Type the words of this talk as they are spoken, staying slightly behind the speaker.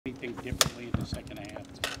differently in the second half,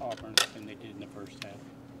 Auburn, than they did in the first half?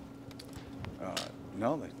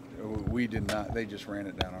 No, we did not. They just ran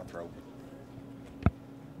it down our throat.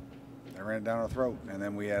 They ran it down our throat, and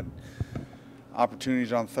then we had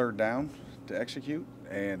opportunities on third down to execute,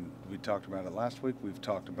 and we talked about it last week. We've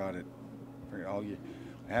talked about it all year.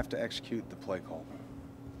 We have to execute the play call,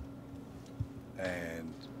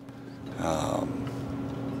 and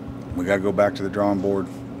we got to go back to the drawing board,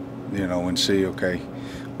 and see, okay,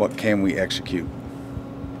 what can we execute?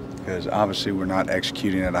 Because obviously we're not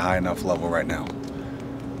executing at a high enough level right now.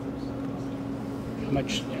 How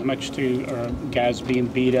much do guys being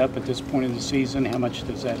beat up at this point of the season, how much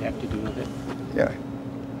does that have to do with it? Yeah.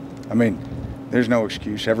 I mean, there's no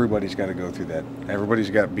excuse. Everybody's got to go through that. Everybody's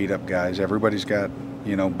got beat up guys. Everybody's got,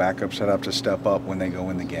 backups that have to step up when they go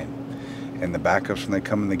in the game. And the backups, when they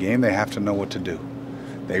come in the game, they have to know what to do.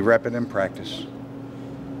 They rep it in practice.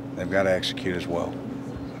 They've got to execute as well.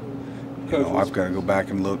 I've got to go back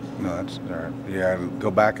and look. No, that's all right. Yeah, go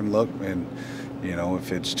back and look, and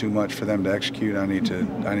if it's too much for them to execute, I need to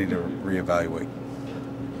reevaluate.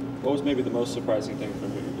 What was maybe the most surprising thing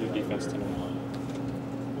from your defense tonight?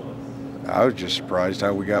 I was just surprised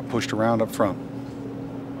how we got pushed around up front.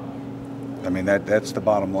 I mean, that's the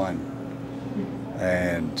bottom line.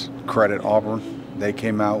 And credit Auburn. They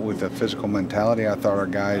came out with a physical mentality. I thought our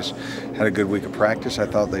guys had a good week of practice. I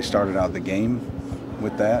thought they started out the game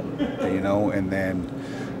with that, and then,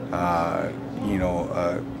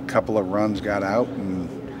 a couple of runs got out, and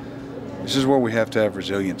this is where we have to have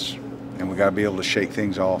resilience, and we got to be able to shake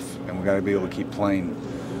things off, and we got to be able to keep playing,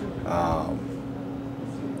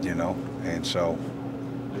 and so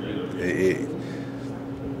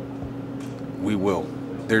we will.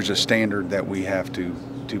 There's a standard that we have to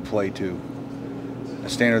play to, a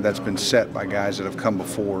standard that's been set by guys that have come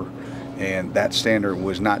before, and that standard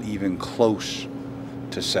was not even close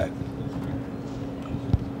to set.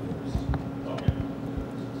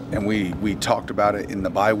 And we talked about it in the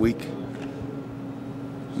bye week.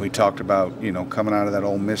 We talked about, coming out of that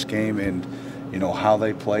Ole Miss game and, how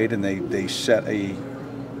they played, and they set a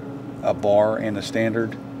bar and a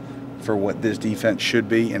standard for what this defense should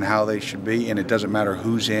be and how they should be, and it doesn't matter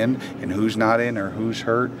who's in and who's not in or who's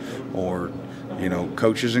hurt or,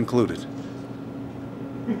 coaches included.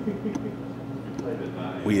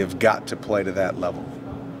 We have got to play to that level.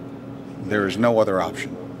 There is no other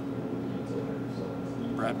option.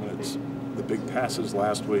 Brad, when it's the big passes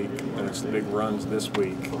last week and it's the big runs this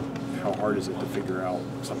week, how hard is it to figure out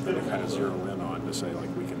something to kind of zero in on to say, like,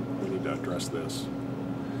 we need to address this?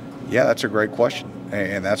 Yeah, that's a great question,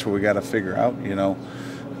 and that's what we got to figure out.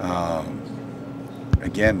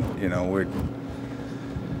 Again,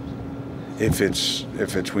 if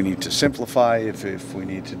it's we need to simplify, if we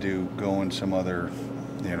need to go in some other,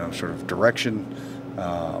 sort of direction,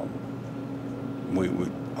 we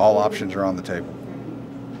all options are on the table.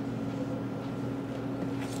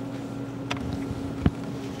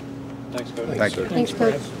 Thanks, Coach. Thank you. Thanks,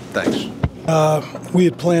 Coach. Thanks. We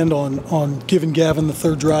had planned on giving Gavin the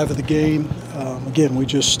third drive of the game. Again, we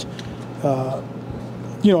just, I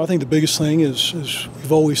think the biggest thing is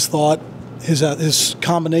we've always thought his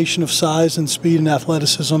combination of size and speed and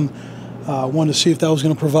athleticism. Wanted to see if that was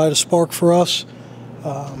going to provide a spark for us.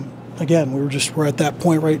 Again, we're at that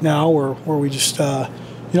point right now where we just,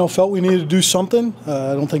 felt we needed to do something.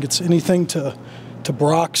 I don't think it's anything to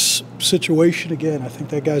Brock's situation. Again, I think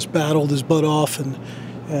that guy's battled his butt off and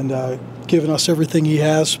given us everything he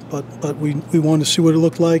has, but we wanted to see what it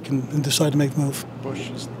looked like and decided to make the move. Bush,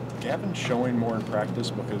 is Gavin showing more in practice?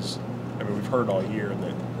 Because, we've heard all year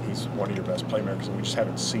that he's one of your best playmakers, and we just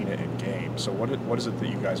haven't seen it in game. So what is it that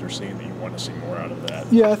you guys are seeing that you want to see more out of that?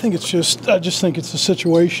 Yeah, I just think it's a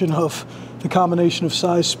situation of the combination of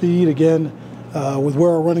size, speed. Again, with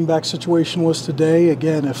where our running back situation was today,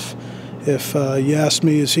 again, if you ask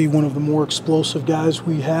me, is he one of the more explosive guys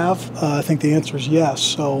we have? I think the answer is yes.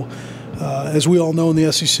 So, as we all know in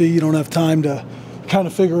the SEC, you don't have time to kind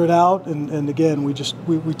of figure it out. And again, we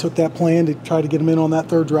took that plan to try to get him in on that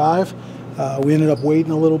third drive. We ended up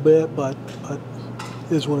waiting a little bit, but it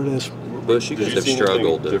is what it is. Bush, you guys have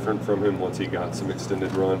struggled. Different from him once he got some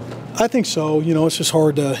extended run? I think so. It's just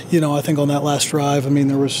hard to, I think on that last drive,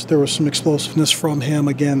 there was some explosiveness from him.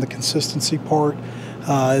 Again, the consistency part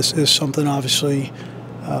is something obviously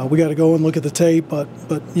we got to go and look at the tape. But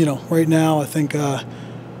right now I think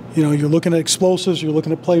you're looking at explosives, you're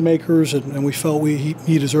looking at playmakers, and we felt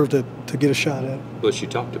he deserved to get a shot at it. Bush, you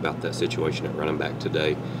talked about that situation at running back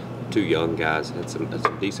today. Two young guys had some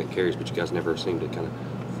decent carries, but you guys never seemed to kind of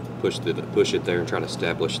push it there and try to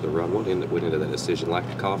establish the run? What went into that decision? Lack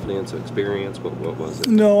of confidence, experience? What was it?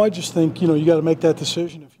 No, I just think, you got to make that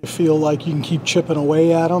decision if you feel like you can keep chipping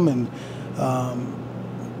away at them. And,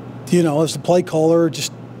 as the play caller,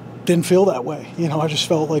 just didn't feel that way. I just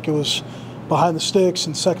felt like it was behind the sticks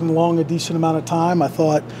and second and long a decent amount of time. I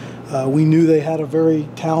thought we knew they had a very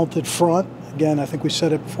talented front. Again, I think we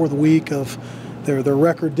said it before the week of their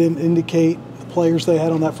record didn't indicate the players they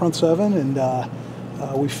had on that front seven, and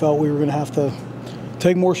we felt we were going to have to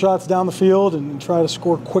take more shots down the field and try to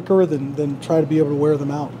score quicker than try to be able to wear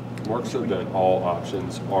them out. Mark said that all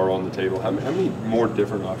options are on the table. How many more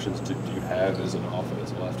different options do you have as an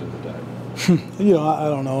offense left in the day? I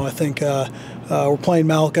don't know. I think we're playing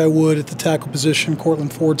Malachi Wood at the tackle position.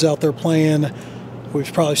 Cortland Ford's out there playing.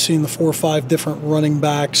 We've probably seen the 4 or 5 different running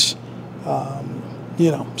backs.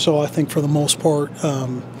 So I think for the most part,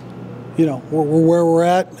 we're where we're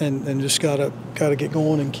at, and just gotta get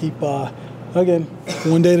going and keep again,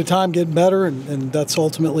 one day at a time, getting better, and that's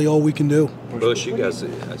ultimately all we can do. Bush, you guys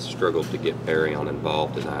struggled to get Barryon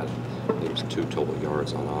involved tonight. It was 2 total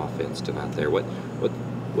yards on offense tonight there. What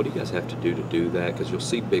do you guys have to do that? Because you'll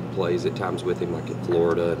see big plays at times with him, like at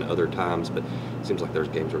Florida and other times, but it seems like there's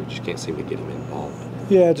games where you just can't seem to get him involved.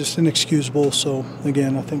 Yeah, just inexcusable. So,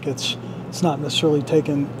 again, I think it's not necessarily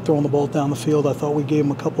throwing the ball down the field. I thought we gave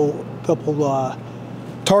him a couple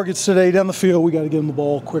targets today down the field. We got to get him the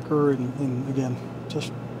ball quicker, and again,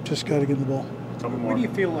 just got to get him the ball. Where do you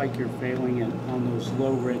feel like you're failing on those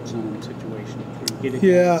low red zone situations where you get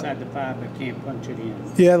it inside the 5 but can't punch it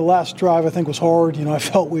in? Yeah, the last drive I think was hard. I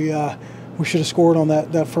felt we should have scored on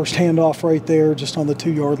that first handoff right there, just on the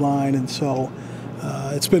 2-yard line, and so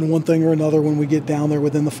it's been one thing or another when we get down there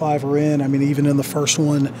within the 5 or in. I mean, even in the first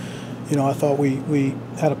one, I thought we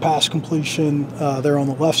had a pass completion there on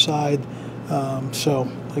the left side.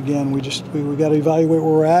 So again, we got to evaluate where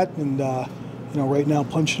we're at, and right now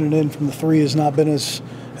punching it in from the 3 has not been as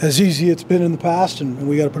easy it's been in the past, and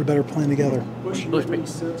we got to put a better plan together. Bush, you have any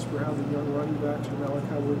sense for how the young running backs in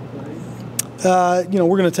Malachi would play?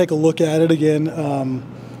 We're going to take a look at it again.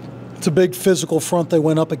 It's a big physical front they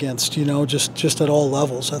went up against, just at all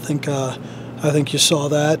levels. I think you saw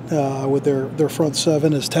that with their front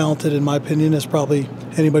 7, as talented, in my opinion, as probably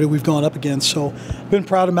anybody we've gone up against. So been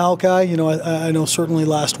proud of Malachi. I know certainly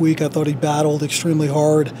last week I thought he battled extremely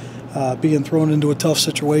hard, being thrown into a tough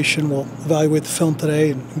situation. We'll evaluate the film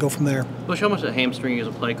today and go from there. Bush, how much does a hamstring as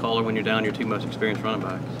a play caller when you're down your 2 most experienced running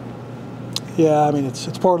backs? Yeah, I mean, it's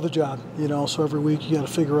part of the job, so every week you got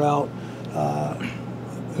to figure out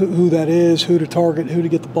who that is, who to target, who to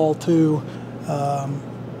get the ball to.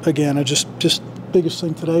 Again, I just biggest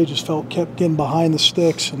thing today, kept getting behind the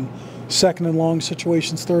sticks, and 2nd and long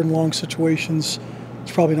situations, 3rd and long situations.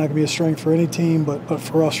 It's probably not going to be a strength for any team, but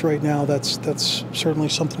for us right now, that's certainly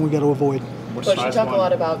something we got to avoid. Bush, you talk a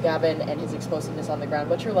lot about Gavin and his explosiveness on the ground.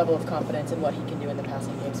 What's your level of confidence in what he can do in the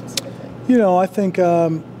passing game specifically?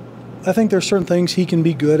 I think there's certain things he can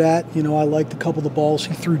be good at. I liked a couple of the balls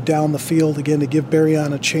he threw down the field, again, to give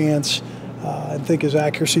Barryon a chance. I think his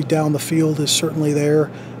accuracy down the field is certainly there.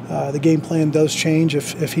 The game plan does change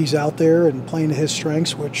if he's out there and playing to his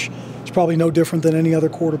strengths, which is probably no different than any other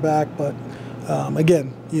quarterback. But,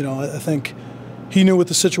 again, I think he knew what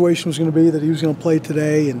the situation was going to be, that he was going to play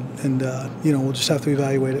today, and we'll just have to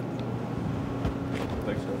evaluate it.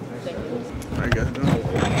 Thanks, sir. Thank you. Very good.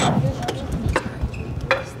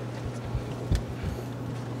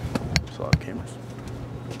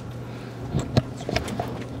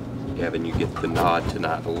 Gavin, you get the nod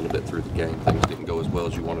tonight a little bit through the game. Things didn't go as well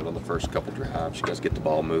as you wanted on the first couple drives. You guys get the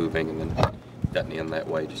ball moving and then gotten in that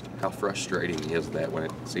way. Just how frustrating is that when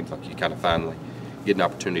it seems like you kind of finally get an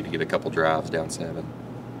opportunity to get a couple drives down 7?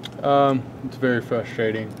 It's very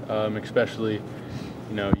frustrating, especially,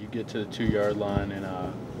 you get to the 2-yard line and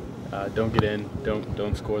don't get in,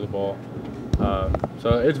 don't score the ball.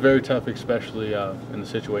 So it's very tough, especially in the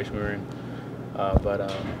situation we're in. But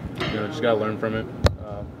just got to learn from it,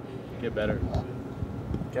 get better.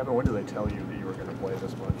 Gavin, when did they tell you that you were going to play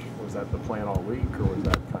this much? Was that the plan all week, or was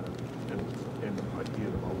that kind of in the heat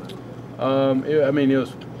of the moment? It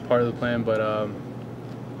was part of the plan, but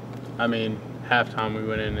halftime we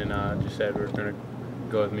went in and just said we were going to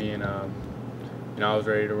go with me, and I was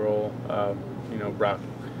ready to roll. Brock,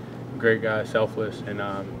 great guy, selfless, and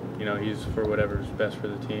he's for whatever's best for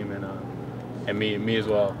the team, and me as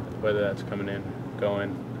well, whether that's coming in,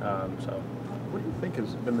 going. What do you think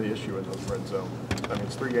has been the issue in those red zone?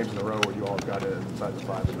 It's 3 games in a row where you all have got it inside the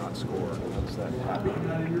 5 and not score. What's that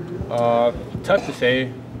happen? Tough to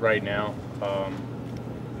say right now.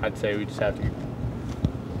 I'd say we just have to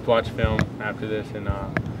watch film after this and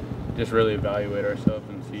just really evaluate ourselves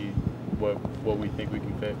and see what we think we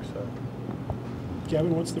can fix. So.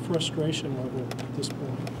 Gavin, what's the frustration level at this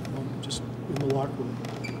point, just in the locker room?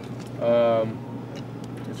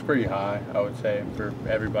 It's pretty high, I would say, for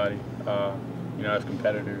everybody. You know, as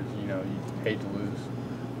competitors, you know, you hate to lose,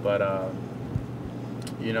 but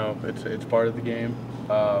you know, it's part of the game.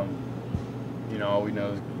 You know, all we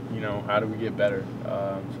know is, you know, how do we get better?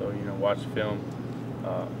 So, you know, watch the film,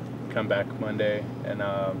 come back Monday, and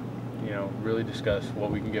you know, really discuss what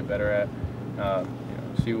we can get better at. You know,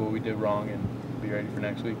 see what we did wrong and be ready for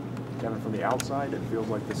next week. Kevin, from the outside, it feels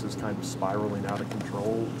like this is kind of spiraling out of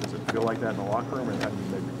control. Does it feel like that in the locker room, and how do you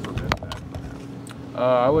maybe prevent that?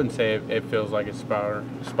 I wouldn't say it feels like it's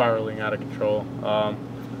spiraling out of control.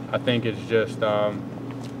 I think it's just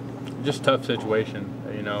tough situation.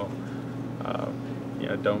 You know,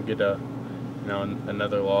 don't get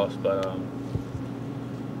another loss, but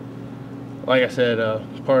like I said,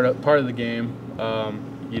 part of the game.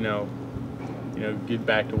 You know, get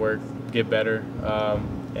back to work, get better,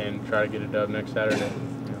 and try to get a dub next Saturday.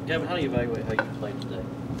 Gavin, how do you evaluate how you played today?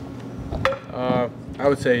 I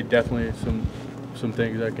would say definitely some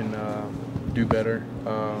things I can do better.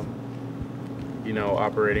 You know,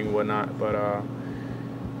 operating and whatnot, but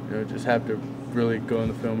you know, just have to really go in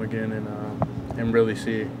the film again and really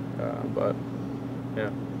see. But yeah.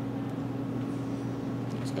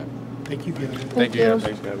 Thank you, Gavin. Thank you.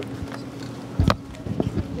 Thanks, Gavin.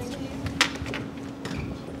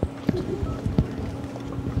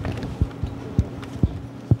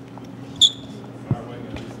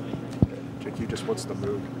 What's the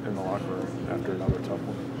mood in the locker room after another tough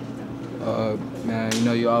one? Man, you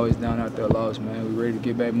know you're always down after a loss, man. We're ready to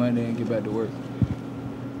get back Monday and get back to work.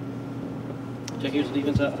 Jake, here's the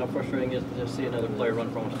defense. How frustrating is it to see another player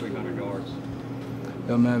run for almost 300 yards?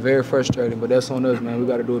 Yo, man, very frustrating, but that's on us, man. We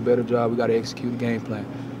got to do a better job. We got to execute the game plan.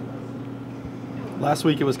 Last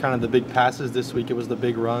week it was kind of the big passes. This week it was the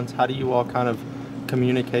big runs. How do you all kind of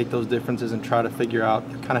communicate those differences and try to figure out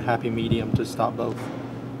a kind of happy medium to stop both?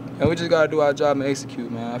 And we just got to do our job and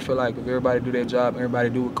execute, man. I feel like if everybody do their job,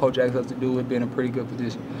 everybody do what Coach asks us to do, we'd be in a pretty good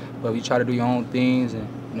position. But we try to do your own things, and,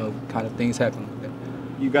 you know, kind of things happen like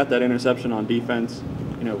that. You got that interception on defense.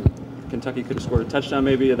 You know, Kentucky could have scored a touchdown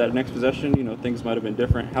maybe at that next possession. You know, things might have been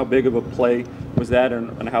different. How big of a play was that,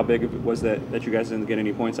 and how big of it was that you guys didn't get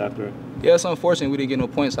any points after it? Yeah, it's unfortunate we didn't get no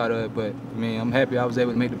points out of it, but, I mean, I'm happy I was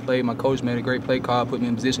able to make the play. My coach made a great play call, put me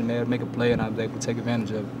in position there to make a play, and I was able to take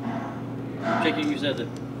advantage of it. Jake, you said that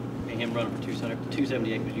him running for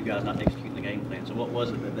 278 was you guys not executing the game plan. So what was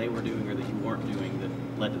it that they were doing or that you weren't doing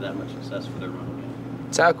that led to that much success for their running game?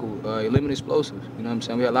 Tackle, eliminate explosives. You know what I'm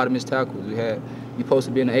saying? We had a lot of missed tackles. You're supposed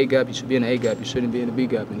to be in the A gap, you should be in the A gap. You shouldn't be in the B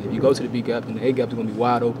gap. And if you go to the B gap, then the A gap is going to be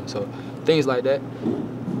wide open. So things like that.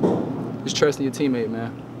 Just trusting your teammate,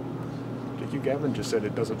 man. Gavin just said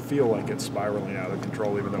it doesn't feel like it's spiraling out of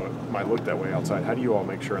control, even though it might look that way outside. How do you all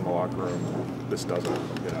make sure in the locker room this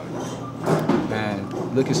doesn't get out of control? Man,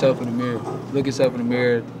 look yourself in the mirror. Look yourself in the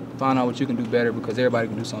mirror. Find out what you can do better, because everybody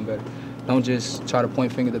can do something better. Don't just try to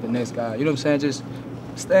point fingers at the next guy. You know what I'm saying? Just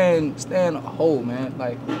stay in whole, man.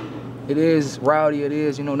 Like, it is rowdy, it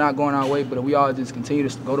is, you know, not going our way, but if we all just continue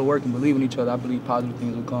to go to work and believe in each other, I believe positive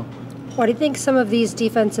things will come. Why do you think some of these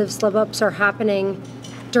defensive slip-ups are happening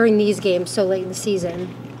during these games so late in the season?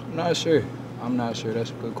 I'm not sure.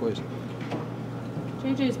 That's a good question.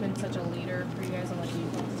 JJ's been such a leader for you guys on the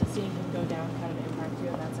defense. Does seeing him go down kind of impact you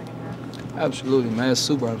in that second half? Absolutely, man. It's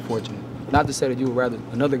super unfortunate. Not to say that you would rather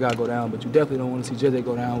another guy go down, but you definitely don't want to see JJ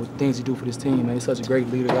go down with things he do for this team, man. He's such a great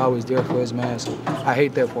leader. He's always there for us, man. So I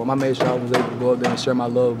hate that for him. I made sure I was able to go up there and share my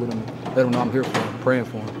love with him and let him know I'm here for him, praying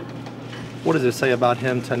for him. What does it say about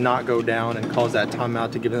him to not go down and cause that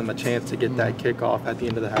timeout to give them a chance to get that kickoff at the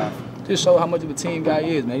end of the half? Just show how much of a team guy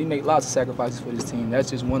he is, man. He made lots of sacrifices for this team. That's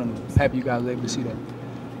just one of them. Happy you guys were able to see that.